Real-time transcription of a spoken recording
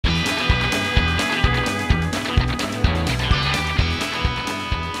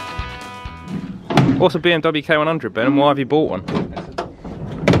What's a BMW K100, Ben, and why have you bought one?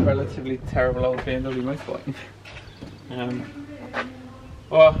 It's a relatively terrible old BMW motorbike.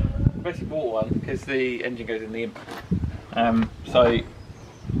 Well, I basically bought one because the engine goes in the imp. So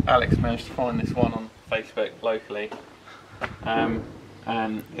Alex managed to find this one on Facebook locally,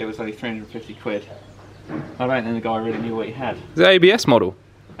 and it was only 350 quid. I don't think the guy really knew what he had. The ABS model?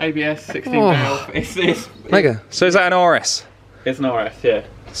 ABS, 16 valve. It's mega. So is that an RS? It's an RS, yeah.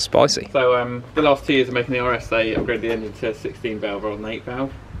 Spicy. So the last 2 years of making the RS, they upgraded the engine to 16 valve rather than 8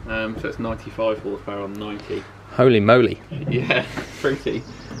 valve. So it's 95 horsepower on 90. Holy moly. Yeah, fruity.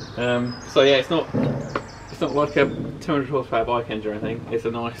 So yeah, it's not like a 200 horsepower bike engine or anything. It's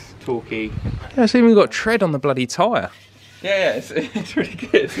a nice, torquey. Yeah, it's even got tread on the bloody tyre. Yeah, it's really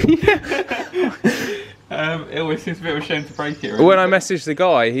good. It always seems a bit of a shame to break it. Really. When I messaged the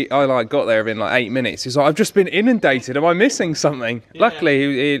guy, I like got there in like 8 minutes. He's like, "I've just been inundated. Am I missing something?" Yeah.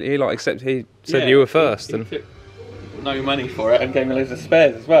 Luckily, he like accepted. He said you were first, and took no money for it, and gave me loads of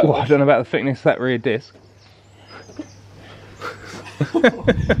spares as well. Well, I don't know about the thickness of that rear disc.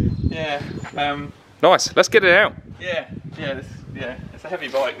 Yeah. Nice. Let's get it out. Yeah. It's a heavy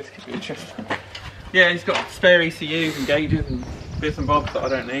bike. This could be interesting. Yeah, he's got spare ECUs and gauges and bits and bobs that I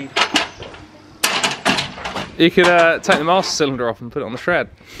don't need. You could take the master cylinder off and put it on the shred.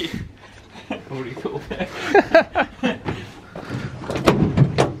 Already thought of it.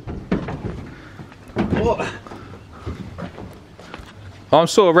 What? I'm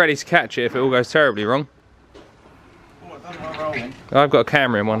sort of ready to catch it if it all goes terribly wrong. Oh, I don't know rolling. I've got a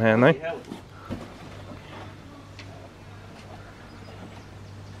camera in one hand though.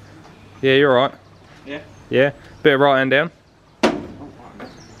 Yeah, you're right. Yeah? Yeah, bit of right hand down.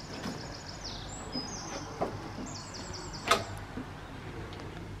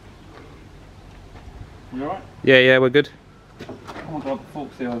 You alright? Yeah, we're good. Oh my god, the fork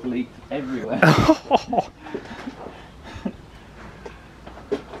seal has leaked everywhere.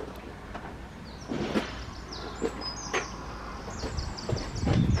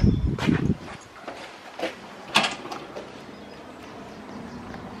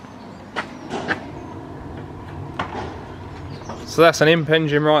 So that's an imp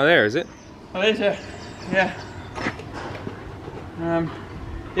engine right there, is it? Well, it is, yeah.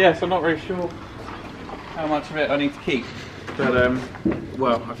 Yeah, so I'm not really sure how much of it I need to keep. But,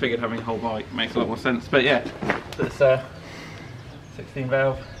 well, I figured having a whole bike makes a lot more sense. But yeah, it's 16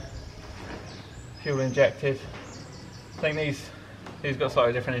 valve, fuel injected. I think these got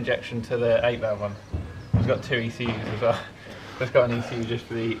slightly different injection to the 8 valve one. It's got 2 ECUs as well. It's got an ECU just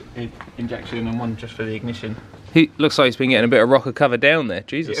for the injection and one just for the ignition. He looks like he's been getting a bit of rocker cover down there.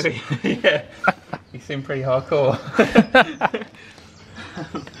 Jesus. Yeah, he seemed pretty hardcore.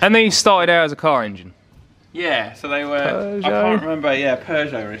 And then he started out as a car engine. Yeah, so they were. Peugeot? I can't remember. Yeah,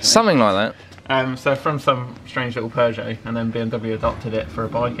 Peugeot originally. Something like that. So from some strange little Peugeot, and then BMW adopted it for a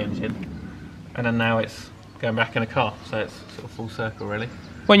bike engine, and then now it's going back in a car. So it's sort of full circle, really.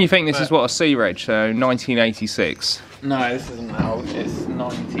 When you think this is what a C reg, so 1986. No, this isn't that old. It's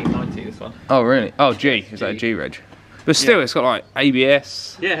 1990. This one. Oh really? Oh G, is that a G reg? But still, it's got like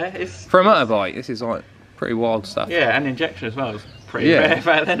ABS. Yeah, it's for a motorbike. This is like pretty wild stuff. Yeah, and injection as well. It's pretty rare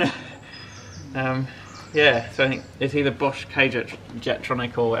back then. Yeah, so I think it's either Bosch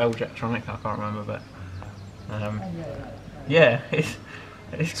K-Jetronic or L-Jetronic. I can't remember, but yeah,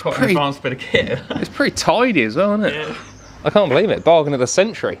 it's quite an advanced bit of kit. It's pretty tidy as well, isn't it? Yeah. I can't believe it. Bargain of the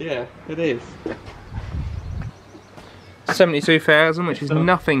century. Yeah, it is. 72,000, which is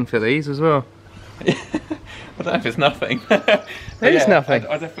nothing for these as well. I don't know if it's nothing. It is nothing.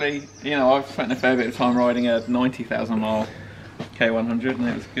 I definitely, you know, I've spent a fair bit of time riding a 90,000 mile K100, and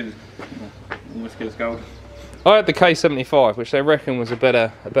it was good, almost good as gold. I had the K75, which they reckon was a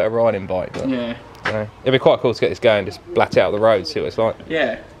better riding bike. But, yeah. It'd be quite cool to get this going, just blat out the road, see what it's like.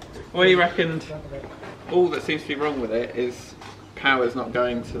 Yeah. Well, he reckoned all that seems to be wrong with it is power's not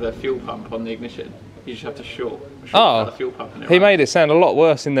going to the fuel pump on the ignition. You just have to short the fuel pump. And he made it sound a lot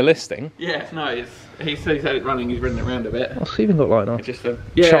worse in the listing. Yeah, no, he said he's had it running, he's ridden it around a bit. What's he even got like that? Just a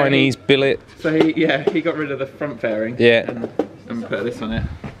Chinese billet. So he got rid of the front fairing. Yeah. And put this on it.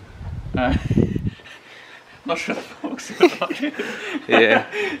 Not sure the forks are like. Yeah,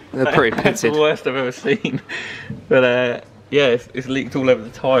 they're pretty pitted. That's the worst I've ever seen. But yeah, it's leaked all over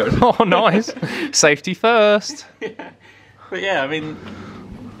the tyres. Oh, nice. Safety first. Yeah. But yeah, I mean,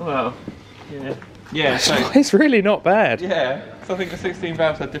 well, yeah. Yeah, so it's really not bad. Yeah, so I think the 16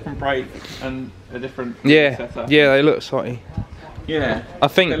 valves had different brake and a different setup. Yeah, they look slightly. Yeah. I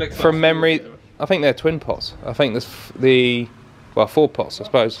think from memory, I think they're twin pots. I think there's 4 pots, I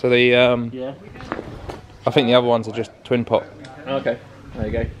suppose. So the yeah. I think the other ones are just twin pot. Okay, there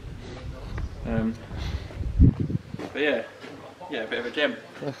you go. But yeah, a bit of a gem.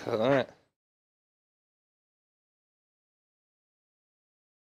 Look at that.